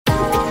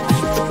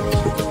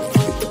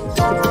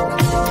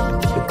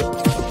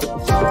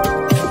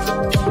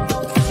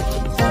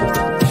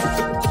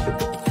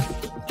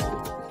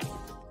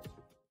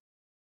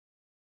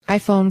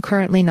iPhone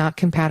currently not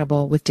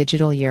compatible with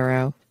digital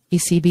euro,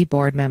 ECB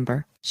Board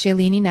Member.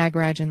 Shalini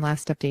Nagarajan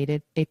last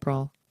updated,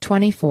 April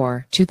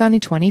 24,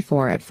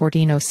 2024 at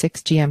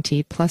 14:06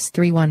 GMT plus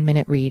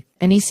 31-minute read.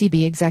 An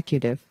ECB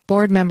executive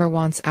board member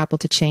wants Apple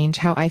to change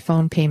how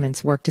iPhone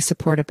payments work to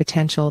support a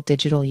potential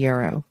digital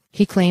euro.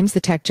 He claims the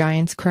tech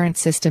giant's current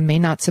system may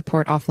not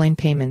support offline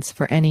payments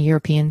for any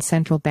European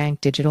Central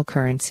Bank digital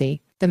currency.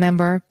 The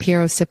member,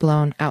 Piero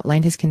Cipollone,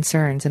 outlined his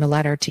concerns in a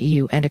letter to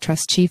EU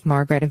antitrust chief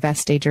Margrethe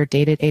Vestager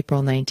dated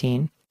April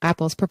 19.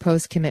 Apple's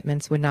proposed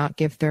commitments would not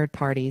give third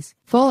parties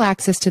full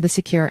access to the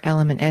secure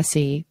element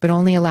SE, but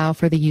only allow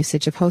for the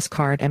usage of Host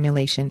Card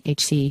Emulation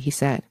 (HC), he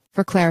said.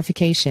 For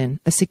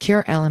clarification, a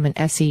secure element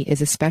SE is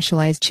a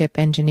specialized chip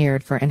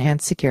engineered for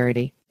enhanced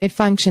security. It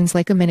functions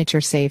like a miniature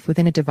safe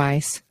within a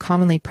device,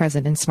 commonly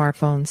present in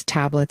smartphones,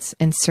 tablets,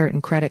 and certain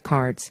credit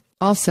cards.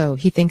 Also,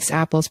 he thinks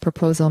Apple's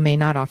proposal may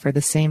not offer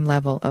the same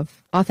level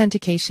of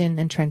authentication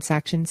and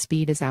transaction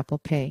speed as Apple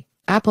Pay.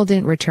 Apple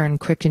didn't return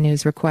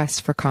CryptoNews requests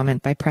for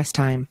comment by press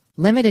time.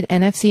 Limited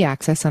NFC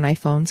access on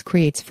iPhones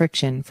creates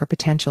friction for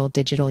potential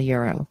digital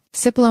euro.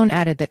 Cipollone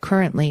added that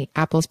currently,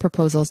 Apple's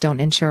proposals don't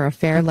ensure a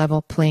fair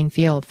level playing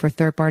field for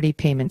third-party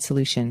payment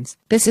solutions.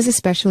 This is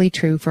especially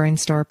true for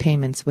in-store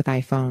payments with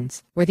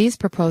iPhones. Were these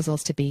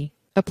proposals to be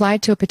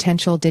applied to a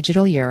potential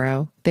digital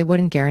euro, they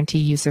wouldn't guarantee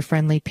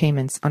user-friendly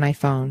payments on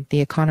iPhone, The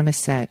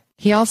Economist said.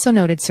 He also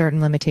noted certain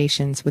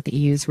limitations with the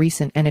EU's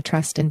recent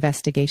antitrust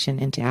investigation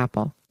into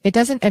Apple. It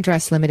doesn't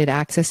address limited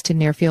access to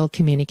near-field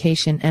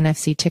communication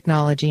NFC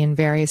technology in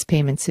various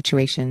payment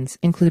situations,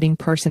 including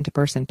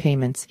person-to-person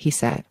payments, he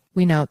said.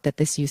 We note that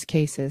this use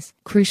case is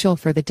crucial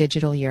for the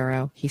digital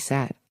euro, he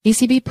said.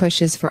 ECB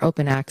pushes for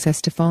open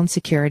access to phone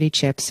security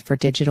chips for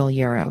digital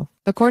euro.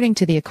 According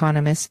to The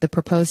Economist, the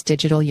proposed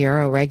digital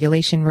euro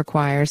regulation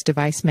requires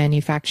device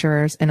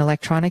manufacturers and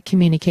electronic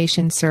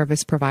communication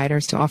service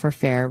providers to offer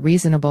fair,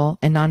 reasonable,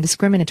 and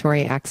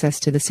non-discriminatory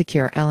access to the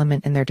secure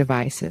element in their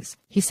devices.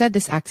 He said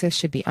this access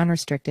should be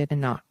unrestricted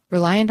and not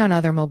reliant on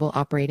other mobile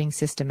operating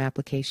system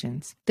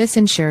applications. This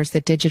ensures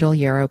that digital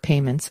euro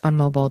payments on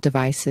mobile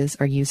devices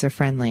are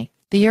user-friendly.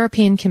 The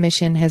European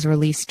Commission has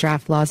released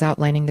draft laws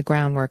outlining the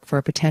groundwork for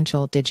a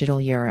potential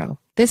digital euro.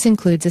 This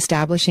includes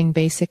establishing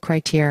basic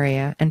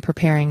criteria and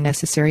preparing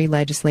necessary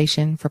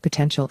legislation for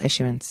potential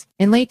issuance.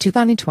 In late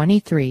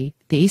 2023,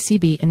 the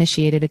ECB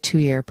initiated a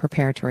 2-year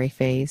preparatory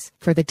phase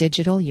for the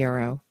digital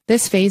euro.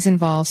 This phase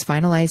involves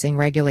finalizing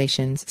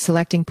regulations,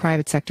 selecting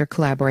private sector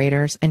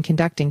collaborators, and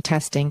conducting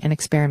testing and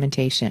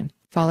experimentation.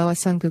 Follow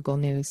us on Google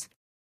News.